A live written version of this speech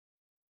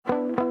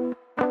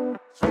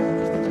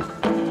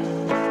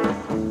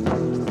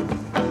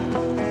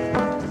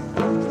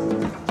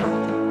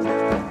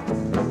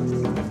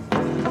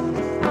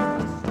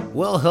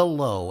Well,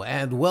 hello,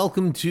 and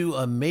welcome to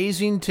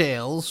Amazing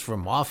Tales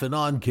from Off and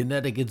On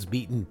Connecticut's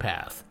Beaten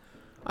Path.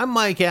 I'm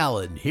Mike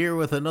Allen, here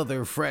with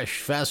another fresh,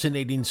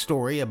 fascinating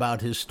story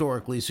about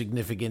historically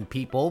significant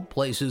people,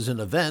 places, and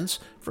events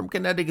from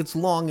Connecticut's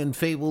long and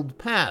fabled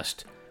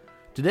past.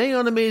 Today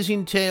on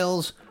Amazing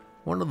Tales,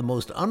 one of the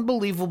most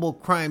unbelievable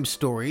crime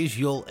stories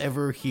you'll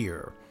ever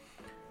hear.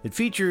 It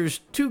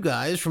features two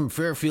guys from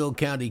Fairfield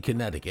County,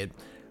 Connecticut,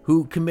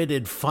 who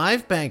committed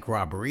 5 bank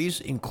robberies,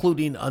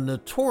 including a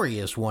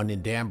notorious one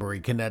in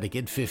Danbury,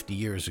 Connecticut 50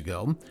 years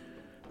ago.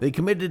 They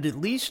committed at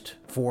least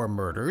 4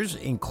 murders,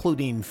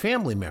 including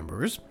family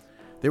members.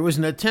 There was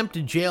an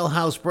attempted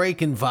jailhouse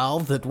break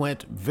involved that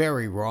went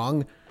very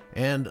wrong,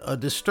 and a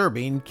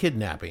disturbing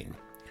kidnapping.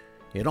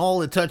 In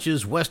all, it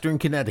touches Western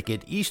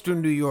Connecticut,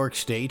 Eastern New York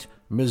State,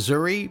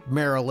 Missouri,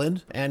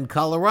 Maryland, and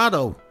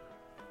Colorado.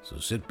 So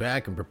sit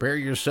back and prepare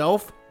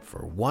yourself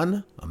for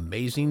one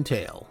amazing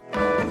tale.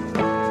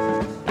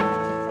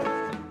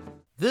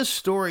 This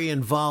story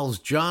involves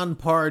John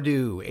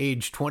Pardue,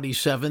 age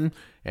 27,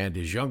 and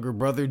his younger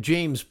brother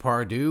James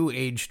Pardue,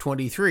 age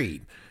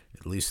 23.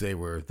 At least they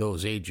were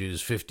those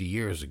ages 50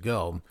 years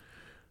ago.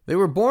 They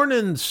were born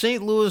in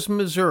St. Louis,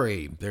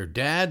 Missouri. Their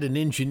dad, an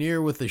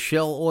engineer with the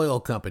Shell Oil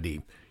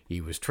Company.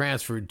 He was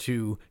transferred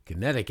to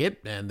Connecticut,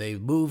 and they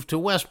moved to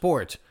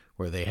Westport,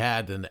 where they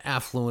had an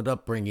affluent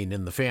upbringing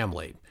in the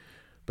family.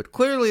 But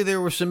clearly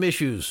there were some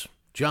issues.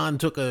 John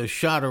took a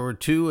shot or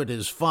two at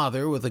his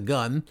father with a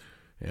gun,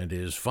 and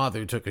his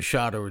father took a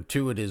shot or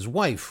two at his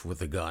wife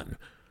with a gun.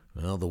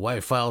 Well, the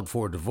wife filed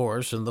for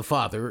divorce, and the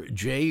father,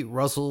 J.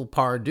 Russell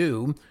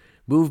Pardue,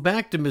 moved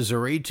back to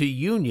Missouri to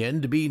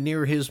Union to be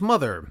near his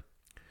mother.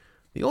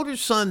 The older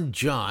son,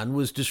 John,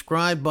 was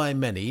described by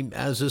many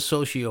as a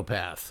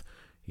sociopath.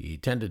 He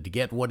tended to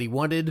get what he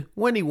wanted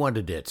when he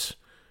wanted it.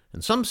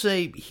 And some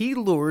say he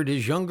lured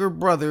his younger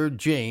brother,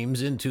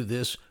 James, into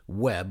this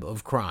web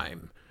of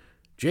crime.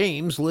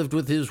 James lived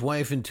with his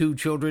wife and 2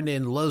 children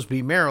in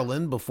Lusby,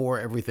 Maryland before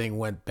everything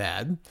went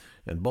bad,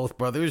 and both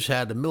brothers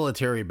had a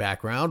military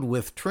background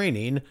with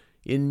training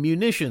in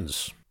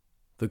munitions.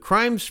 The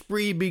crime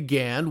spree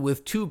began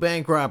with 2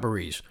 bank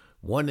robberies,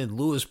 one in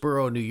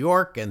Lewisboro, New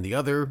York, and the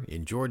other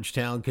in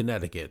Georgetown,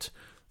 Connecticut.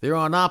 They're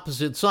on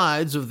opposite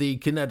sides of the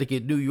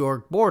Connecticut-New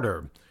York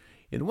border.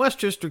 In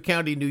Westchester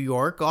County, New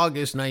York,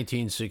 August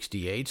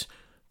 1968,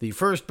 the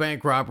first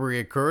bank robbery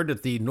occurred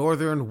at the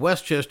Northern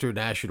Westchester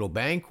National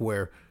Bank,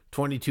 where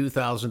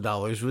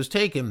 $22,000 was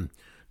taken.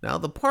 Now,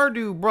 the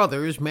Pardue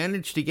brothers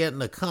managed to get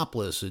an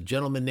accomplice, a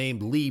gentleman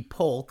named Lee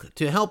Polk,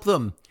 to help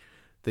them.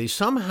 They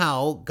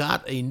somehow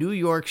got a New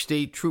York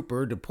State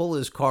trooper to pull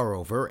his car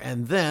over,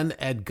 and then,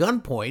 at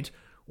gunpoint,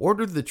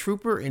 ordered the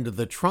trooper into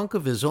the trunk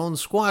of his own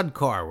squad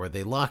car, where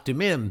they locked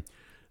him in.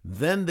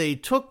 Then they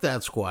took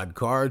that squad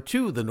car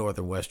to the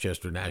Northern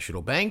Westchester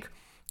National Bank,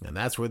 and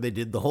that's where they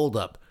did the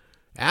holdup.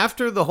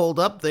 After the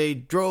holdup, they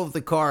drove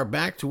the car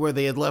back to where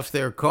they had left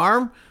their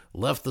car,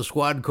 left the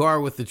squad car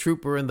with the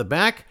trooper in the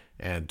back,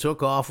 and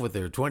took off with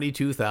their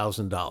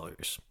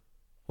 $22,000.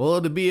 Well,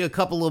 it'd be a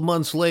couple of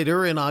months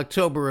later, in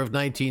October of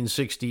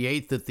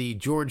 1968, that the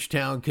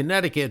Georgetown,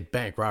 Connecticut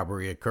bank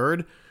robbery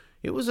occurred.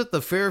 It was at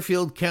the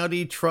Fairfield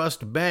County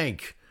Trust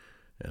Bank.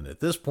 And at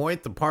this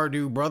point, the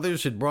Pardue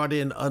brothers had brought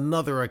in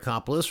another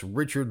accomplice,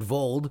 Richard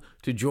Vold,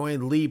 to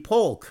join Lee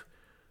Polk.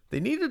 They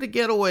needed a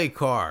getaway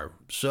car,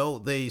 so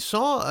they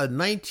saw a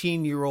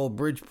 19-year-old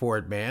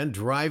Bridgeport man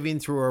driving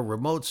through a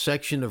remote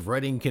section of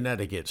Reading,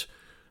 Connecticut.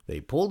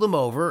 They pulled him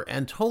over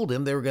and told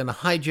him they were going to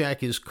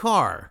hijack his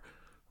car.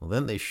 Well,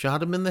 then they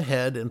shot him in the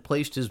head and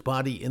placed his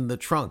body in the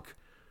trunk.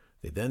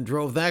 They then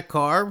drove that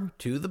car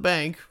to the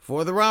bank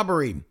for the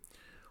robbery.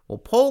 Well,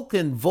 Polk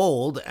and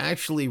Vold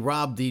actually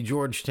robbed the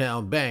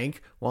Georgetown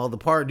Bank, while the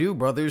Pardue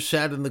brothers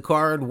sat in the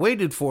car and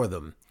waited for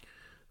them.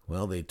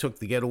 Well, they took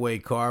the getaway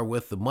car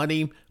with the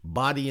money,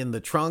 body in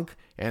the trunk,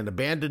 and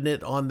abandoned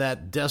it on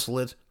that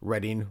desolate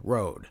Reading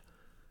road.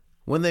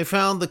 When they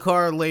found the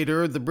car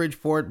later, the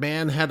Bridgeport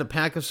man had a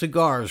pack of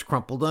cigars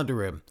crumpled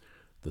under him.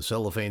 The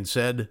cellophane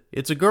said,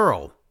 "It's a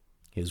girl."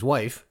 His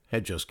wife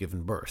had just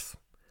given birth.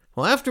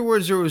 Well,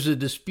 afterwards there was a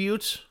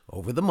dispute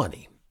over the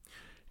money.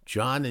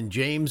 John and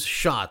James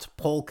shot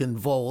Polk and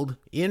Vold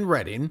in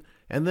Reading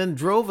and then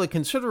drove a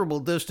considerable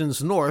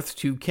distance north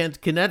to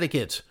Kent,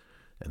 Connecticut.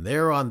 And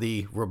there on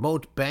the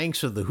remote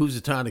banks of the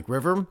Housatonic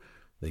River,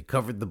 they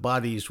covered the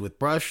bodies with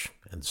brush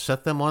and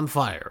set them on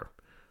fire.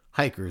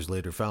 Hikers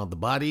later found the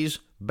bodies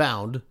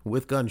bound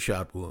with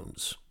gunshot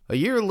wounds. A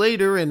year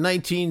later, in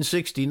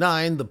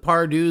 1969, the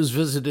Pardues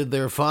visited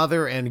their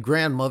father and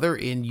grandmother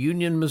in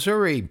Union,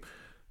 Missouri.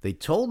 They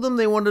told them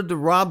they wanted to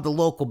rob the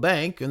local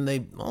bank, and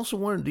they also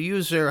wanted to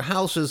use their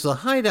house as a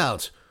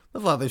hideout. The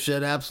father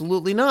said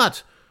absolutely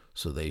not.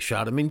 So they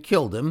shot him and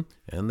killed him,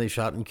 and they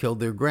shot and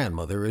killed their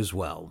grandmother as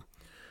well.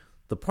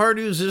 The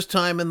Pardues this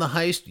time in the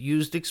heist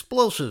used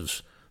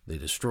explosives. They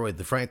destroyed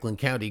the Franklin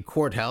County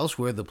Courthouse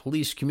where the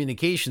police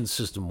communications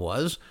system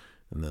was,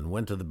 and then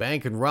went to the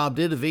bank and robbed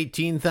it of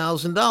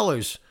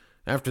 $18,000.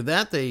 After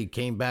that, they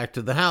came back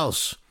to the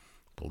house.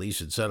 Police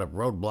had set up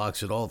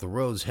roadblocks at all the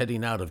roads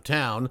heading out of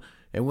town,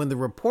 and when the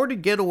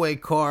reported getaway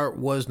car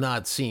was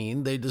not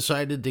seen, they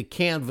decided to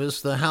canvass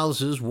the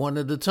houses one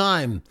at a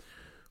time.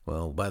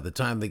 Well, by the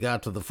time they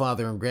got to the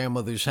father and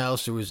grandmother's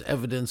house, there was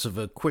evidence of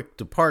a quick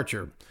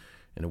departure.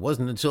 And it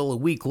wasn't until a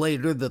week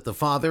later that the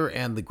father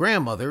and the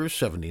grandmother,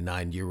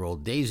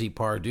 79-year-old Daisy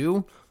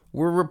Pardue,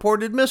 were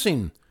reported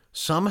missing.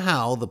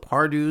 Somehow, the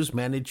Pardues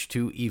managed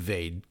to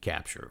evade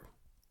capture.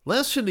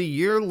 Less than a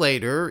year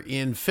later,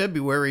 in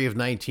February of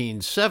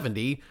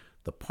 1970,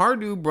 the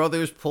Pardue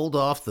brothers pulled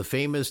off the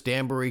famous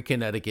Danbury,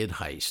 Connecticut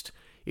heist.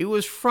 It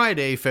was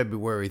Friday,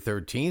 February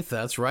 13th.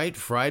 That's right,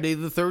 Friday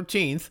the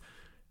 13th.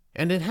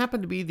 And it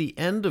happened to be the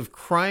end of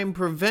Crime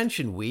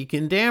Prevention Week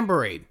in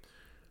Danbury.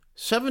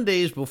 7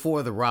 days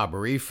before the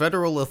robbery,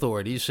 federal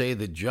authorities say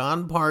that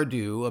John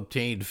Pardue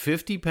obtained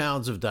 50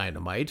 pounds of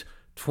dynamite,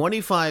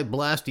 25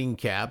 blasting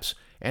caps,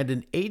 and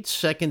an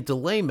 8-second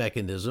delay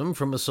mechanism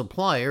from a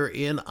supplier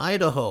in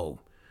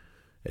Idaho.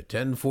 At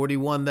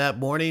 10:41 that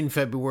morning,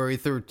 February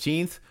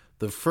 13th,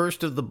 the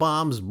first of the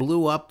bombs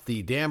blew up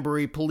the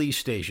Danbury police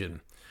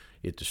station.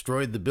 It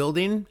destroyed the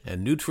building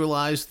and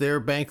neutralized their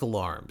bank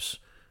alarms.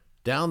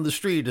 Down the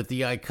street at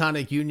the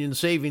iconic Union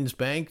Savings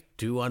Bank,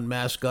 2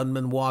 unmasked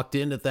gunmen walked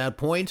in at that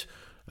point,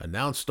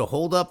 announced a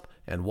holdup,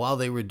 and while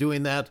they were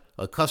doing that,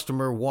 a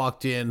customer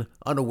walked in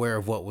unaware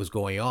of what was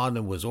going on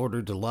and was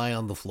ordered to lie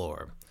on the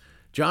floor.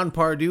 John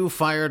Pardue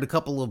fired a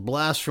couple of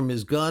blasts from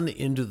his gun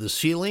into the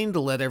ceiling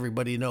to let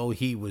everybody know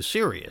he was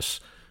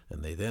serious,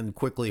 and they then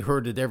quickly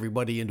herded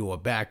everybody into a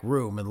back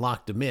room and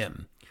locked him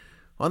in.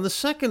 On the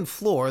second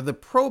floor, the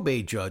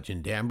probate judge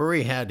in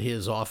Danbury had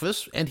his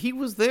office, and he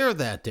was there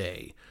that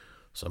day.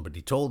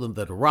 Somebody told him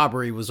that a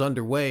robbery was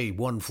underway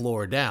 1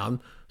 floor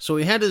down, so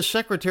he had his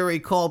secretary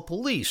call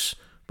police.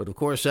 But of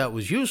course that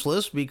was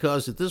useless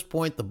because at this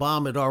point the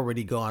bomb had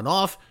already gone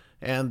off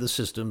and the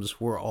systems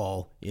were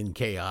all in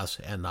chaos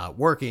and not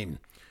working.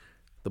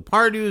 The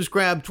Pardues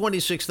grabbed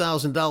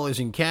 $26,000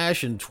 in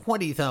cash and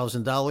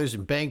 $20,000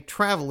 in bank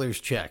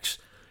traveler's checks.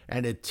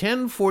 And at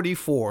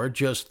 10:44,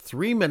 just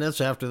 3 minutes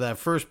after that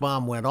first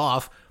bomb went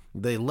off,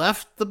 they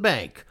left the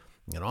bank.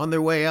 And on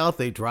their way out,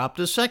 they dropped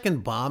a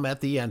second bomb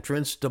at the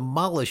entrance,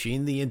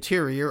 demolishing the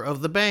interior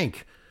of the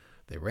bank.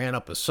 They ran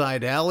up a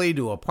side alley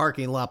to a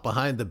parking lot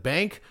behind the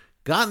bank,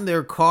 got in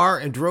their car,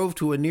 and drove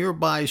to a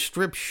nearby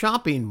strip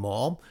shopping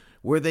mall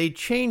where they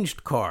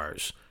changed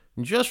cars.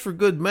 And just for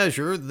good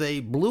measure, they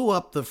blew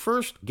up the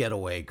first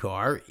getaway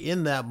car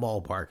in that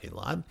mall parking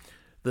lot.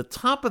 The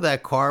top of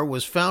that car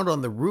was found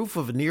on the roof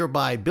of a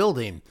nearby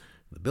building.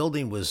 The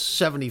building was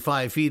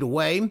 75 feet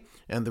away,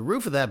 and the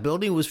roof of that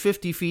building was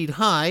 50 feet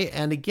high,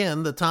 and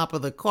again, the top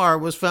of the car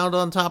was found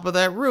on top of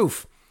that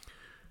roof.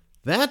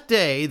 That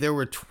day, there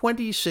were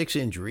 26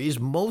 injuries,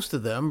 most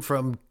of them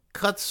from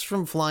cuts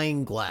from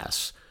flying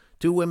glass.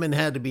 2 women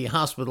had to be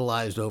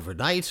hospitalized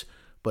overnight,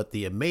 but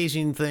the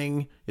amazing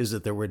thing is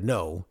that there were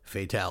no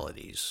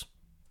fatalities.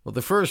 Well,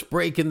 the first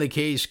break in the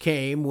case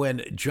came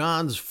when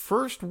John's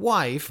first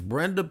wife,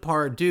 Brenda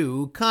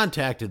Pardue,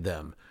 contacted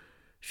them.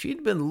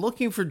 She'd been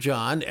looking for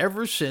John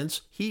ever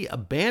since he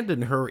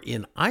abandoned her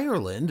in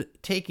Ireland,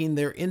 taking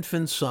their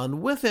infant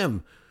son with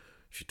him.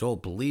 She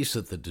told police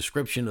that the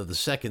description of the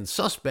second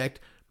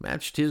suspect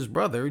matched his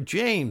brother,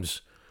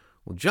 James.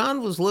 Well,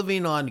 John was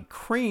living on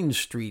Crane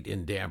Street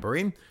in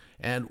Danbury,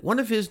 and one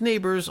of his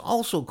neighbors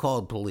also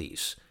called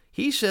police.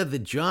 He said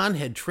that John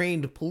had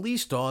trained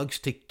police dogs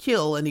to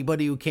kill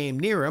anybody who came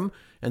near him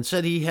and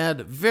said he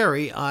had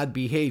very odd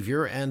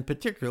behavior, and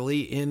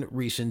particularly in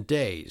recent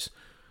days.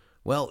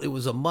 Well, it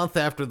was a month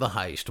after the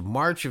heist,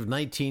 March of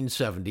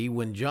 1970,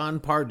 when John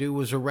Pardue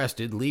was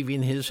arrested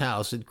leaving his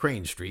house at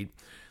Crane Street.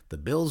 The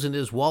bills in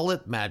his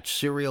wallet matched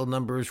serial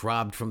numbers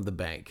robbed from the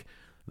bank.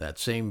 That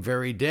same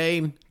very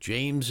day,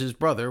 James, his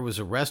brother, was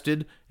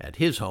arrested at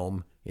his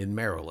home in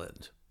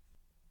Maryland.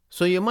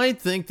 So you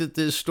might think that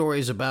this story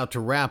is about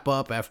to wrap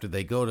up after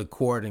they go to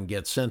court and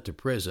get sent to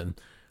prison.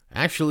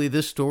 Actually,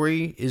 this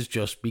story is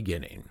just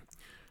beginning.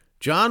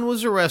 John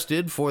was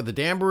arrested for the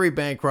Danbury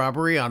bank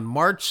robbery on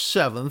March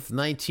 7th,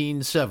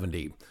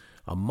 1970.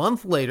 A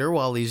month later,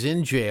 while he's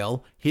in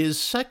jail, his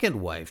second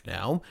wife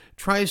now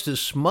tries to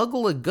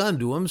smuggle a gun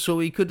to him so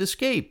he could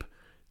escape.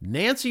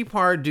 Nancy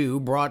Pardue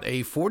brought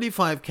a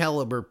 .45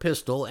 caliber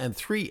pistol and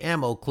 3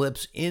 ammo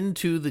clips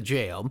into the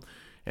jail,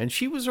 and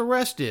she was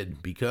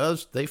arrested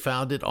because they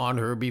found it on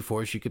her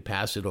before she could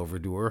pass it over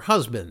to her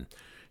husband.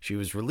 She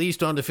was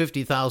released on a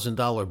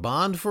 $50,000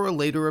 bond for a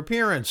later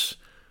appearance.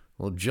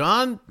 Well,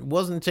 John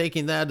wasn't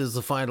taking that as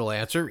the final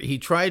answer. He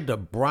tried to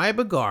bribe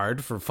a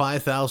guard for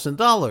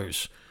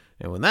 $5,000.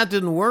 And when that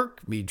didn't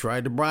work, he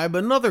tried to bribe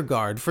another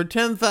guard for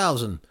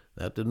 $10,000.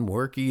 That didn't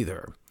work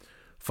either.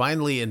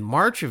 Finally, in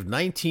March of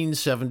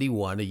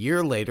 1971, a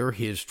year later,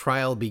 his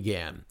trial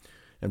began.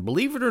 And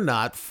believe it or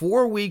not,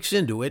 4 weeks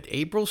into it,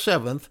 April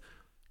 7th,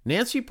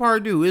 Nancy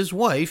Pardue, his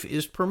wife,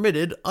 is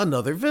permitted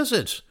another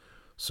visit.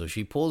 So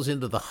she pulls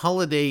into the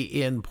Holiday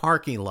Inn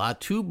parking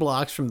lot 2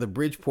 blocks from the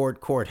Bridgeport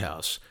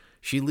courthouse.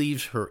 She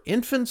leaves her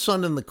infant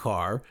son in the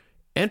car,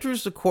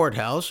 enters the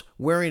courthouse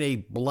wearing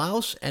a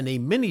blouse and a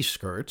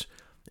miniskirt,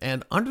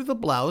 and under the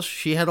blouse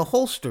she had a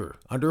holster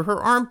under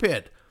her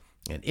armpit,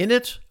 and in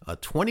it a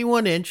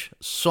 21-inch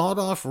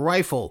sawed-off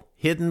rifle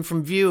hidden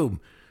from view.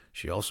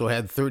 She also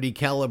had .30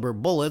 caliber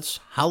bullets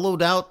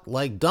hollowed out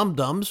like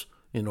dum-dums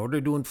in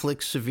order to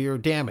inflict severe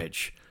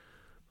damage.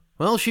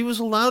 Well, she was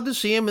allowed to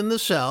see him in the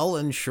cell,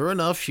 and sure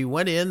enough, she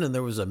went in and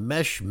there was a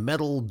mesh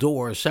metal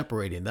door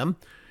separating them.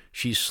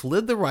 She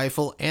slid the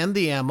rifle and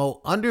the ammo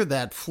under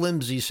that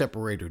flimsy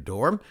separator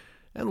door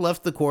and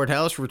left the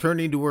courthouse,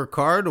 returning to her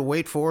car to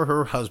wait for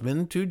her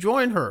husband to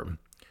join her.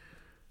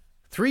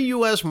 3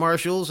 U.S.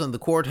 Marshals and the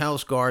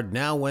courthouse guard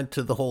now went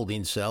to the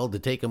holding cell to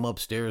take him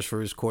upstairs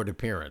for his court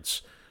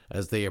appearance.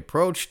 As they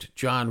approached,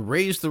 John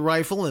raised the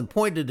rifle and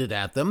pointed it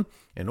at them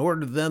and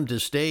ordered them to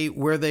stay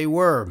where they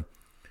were.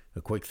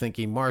 A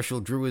quick-thinking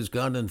marshal drew his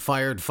gun and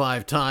fired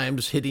 5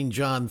 times, hitting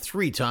John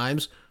 3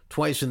 times,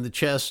 twice in the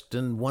chest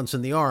and once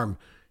in the arm.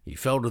 He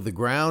fell to the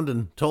ground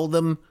and told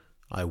them,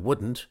 "I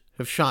wouldn't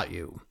have shot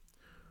you."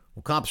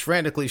 Well, cops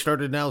frantically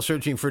started now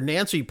searching for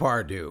Nancy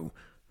Pardue.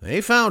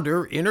 They found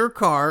her in her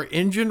car,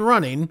 engine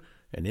running,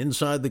 and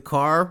inside the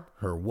car,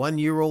 her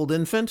 1-year-old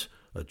infant,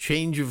 a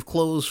change of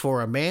clothes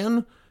for a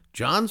man,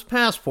 John's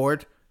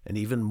passport, and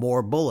even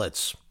more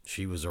bullets.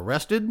 She was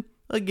arrested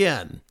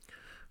again.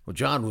 Well,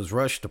 John was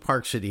rushed to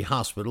Park City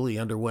Hospital. He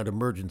underwent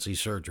emergency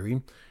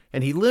surgery,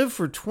 and he lived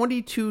for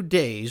 22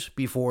 days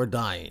before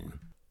dying.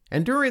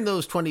 And during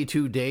those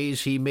 22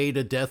 days, he made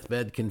a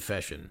deathbed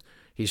confession.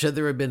 He said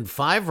there had been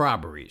 5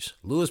 robberies: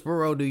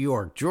 Lewisboro, New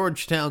York,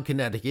 Georgetown,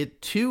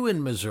 Connecticut, 2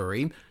 in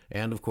Missouri,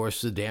 and, of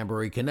course, the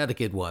Danbury,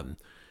 Connecticut one.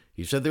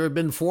 He said there had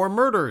been 4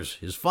 murders: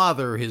 his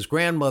father, his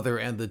grandmother,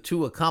 and the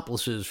 2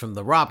 accomplices from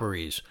the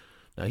robberies.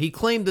 Now, he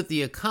claimed that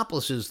the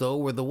accomplices, though,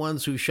 were the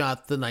ones who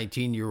shot the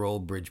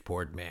 19-year-old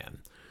Bridgeport man.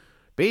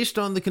 Based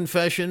on the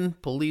confession,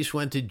 police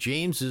went to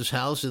James's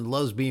house in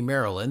Lusby,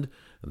 Maryland,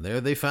 and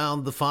there they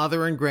found the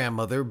father and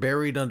grandmother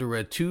buried under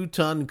a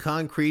 2-ton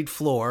concrete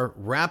floor,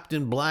 wrapped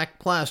in black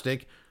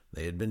plastic.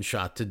 They had been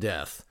shot to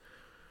death.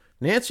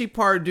 Nancy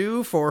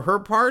Pardue, for her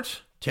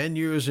part, 10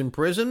 years in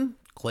prison,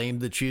 claimed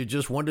that she had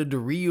just wanted to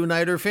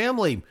reunite her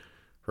family.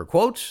 Her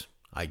quote,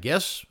 "I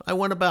guess I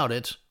went about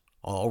it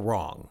all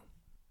wrong."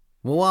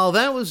 Well, while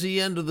that was the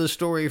end of the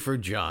story for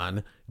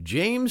John,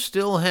 James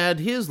still had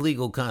his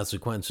legal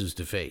consequences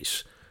to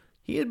face.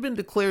 He had been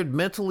declared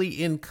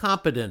mentally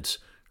incompetent.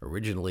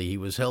 Originally, he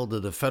was held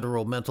at a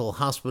federal mental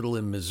hospital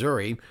in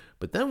Missouri,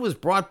 but then was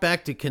brought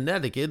back to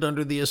Connecticut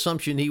under the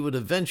assumption he would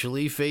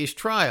eventually face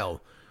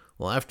trial.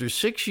 Well, after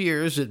 6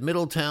 years at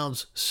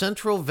Middletown's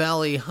Central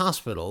Valley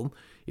Hospital,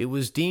 it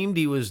was deemed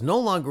he was no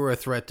longer a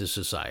threat to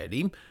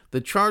society,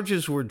 the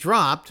charges were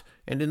dropped,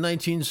 and in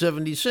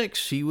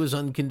 1976, he was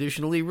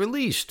unconditionally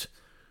released.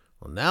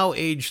 Well, now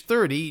aged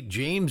 30,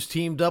 James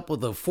teamed up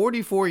with a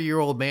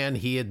 44-year-old man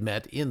he had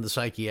met in the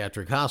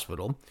psychiatric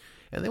hospital,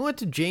 and they went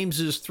to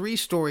James's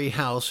 3-story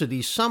house that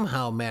he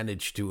somehow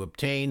managed to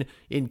obtain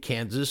in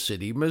Kansas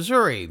City,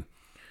 Missouri.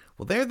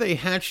 Well, there they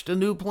hatched a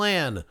new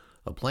plan,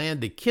 a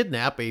plan to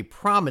kidnap a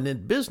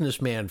prominent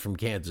businessman from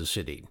Kansas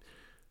City.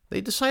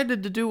 They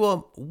decided to do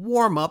a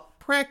warm-up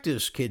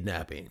practice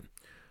kidnapping.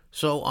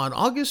 So on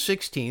August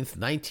 16th,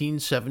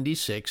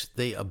 1976,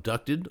 they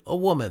abducted a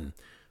woman.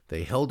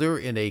 They held her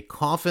in a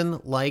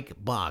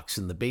coffin-like box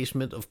in the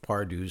basement of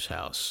Pardue's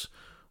house.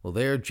 Well,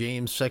 there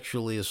James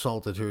sexually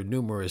assaulted her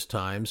numerous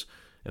times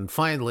and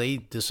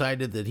finally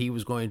decided that he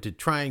was going to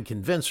try and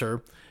convince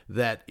her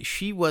that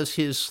she was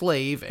his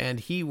slave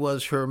and he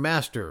was her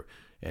master,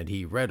 and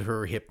he read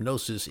her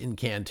hypnosis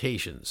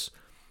incantations.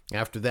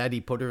 After that,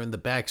 he put her in the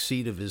back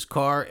seat of his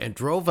car and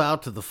drove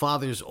out to the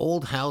father's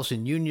old house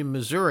in Union,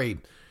 Missouri.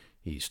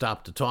 He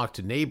stopped to talk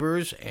to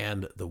neighbors,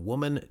 and the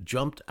woman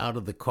jumped out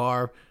of the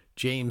car.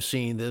 James,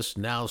 seeing this,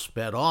 now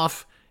sped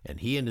off,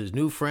 and he and his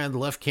new friend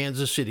left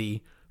Kansas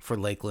City for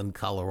Lakeland,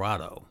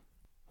 Colorado.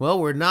 Well,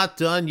 we're not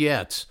done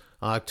yet.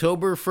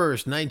 October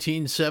 1st,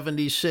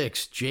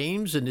 1976,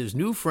 James and his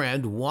new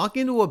friend walk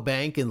into a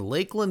bank in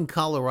Lakeland,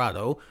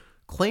 Colorado,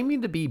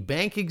 claiming to be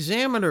bank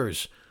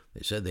examiners.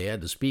 They said they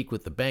had to speak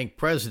with the bank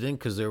president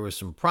because there were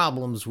some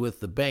problems with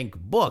the bank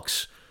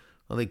books.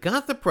 Well, they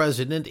got the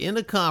president in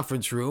a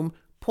conference room,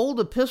 pulled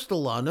a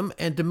pistol on him,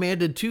 and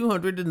demanded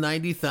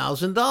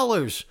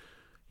 $290,000.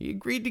 He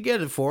agreed to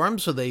get it for him,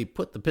 so they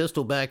put the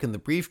pistol back in the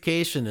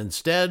briefcase, and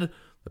instead,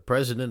 the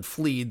president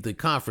fled the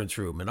conference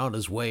room, and on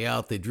his way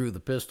out, they drew the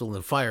pistol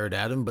and fired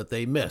at him, but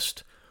they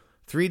missed.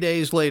 3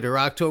 days later,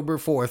 October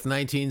 4th,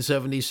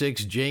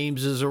 1976,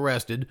 James is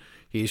arrested.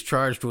 He's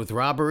charged with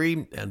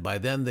robbery, and by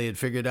then they had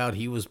figured out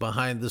he was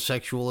behind the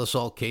sexual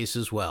assault case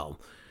as well.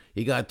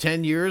 He got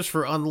 10 years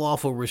for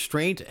unlawful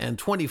restraint and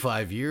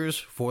 25 years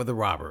for the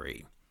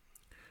robbery.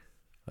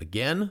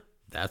 Again,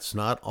 that's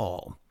not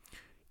all.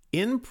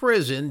 In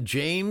prison,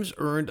 James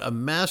earned a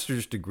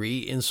master's degree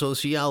in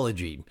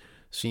sociology.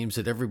 Seems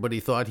that everybody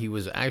thought he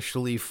was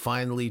actually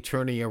finally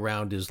turning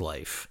around his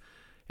life.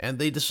 And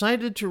they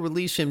decided to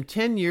release him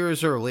 10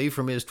 years early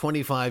from his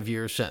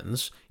 25-year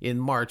sentence in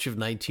March of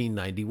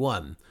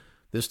 1991.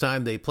 This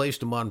time they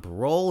placed him on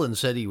parole and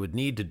said he would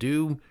need to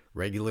do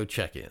regular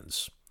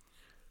check-ins.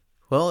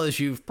 Well, as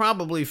you've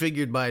probably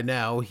figured by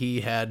now,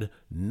 he had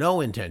no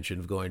intention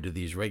of going to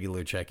these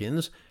regular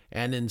check-ins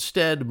and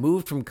instead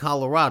moved from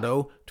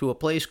Colorado to a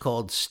place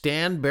called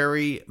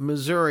Stanberry,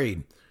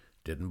 Missouri.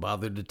 Didn't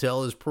bother to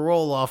tell his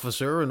parole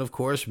officer and, of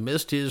course,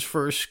 missed his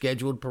first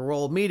scheduled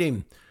parole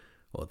meeting.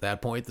 Well, at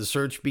that point, the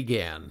search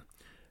began.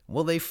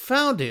 Well, they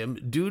found him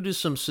due to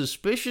some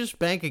suspicious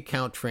bank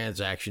account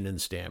transaction in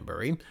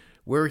Stanberry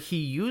where he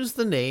used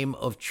the name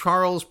of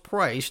Charles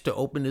Price to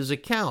open his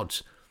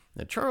accounts.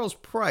 Now, Charles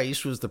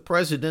Price was the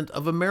president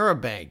of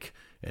Ameribank,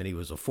 and he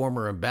was a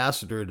former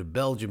ambassador to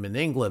Belgium and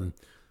England.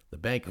 The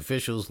bank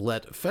officials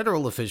let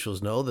federal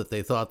officials know that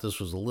they thought this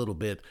was a little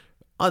bit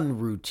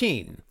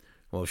unroutine.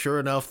 Well, sure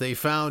enough, they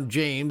found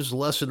James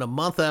less than a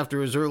month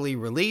after his early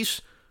release,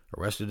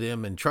 arrested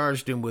him and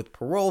charged him with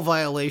parole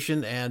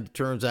violation, and it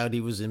turns out he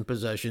was in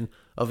possession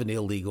of an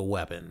illegal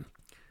weapon.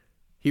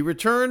 He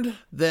returned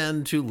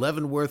then to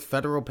Leavenworth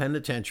Federal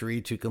Penitentiary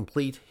to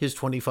complete his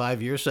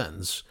 25-year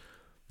sentence.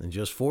 And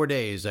just 4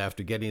 days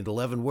after getting to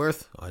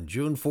Leavenworth, on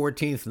June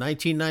 14,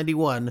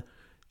 1991,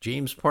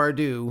 James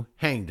Pardue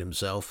hanged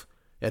himself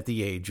at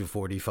the age of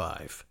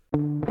 45.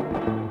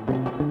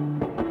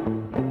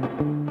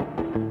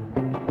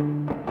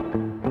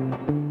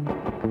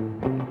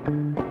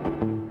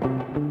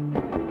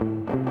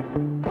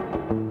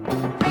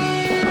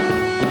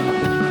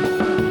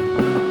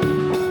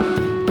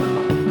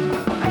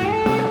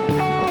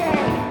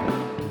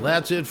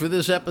 That's it for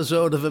this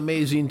episode of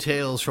Amazing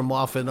Tales from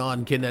Off and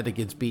On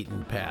Connecticut's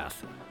Beaten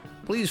Path.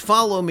 Please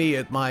follow me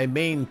at my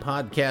main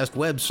podcast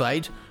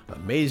website,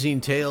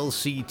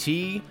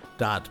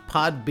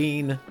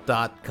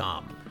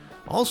 amazingtalesct.podbean.com.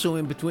 Also,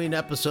 in between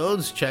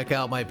episodes, check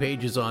out my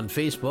pages on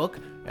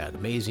Facebook at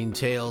Amazing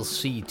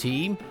Tales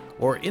CT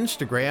or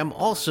Instagram,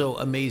 also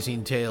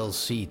Amazing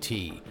Tales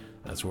CT.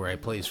 That's where I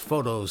place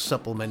photos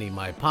supplementing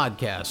my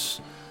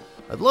podcasts.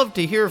 I'd love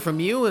to hear from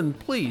you, and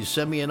please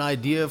send me an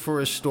idea for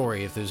a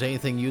story if there's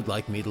anything you'd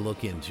like me to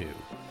look into.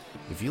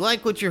 If you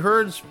like what you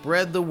heard,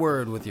 spread the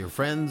word with your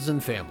friends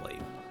and family.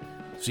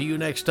 See you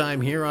next time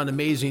here on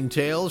Amazing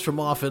Tales from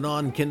Off and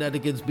On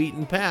Connecticut's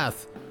Beaten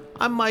Path.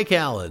 I'm Mike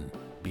Allen.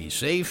 Be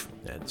safe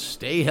and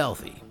stay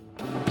healthy.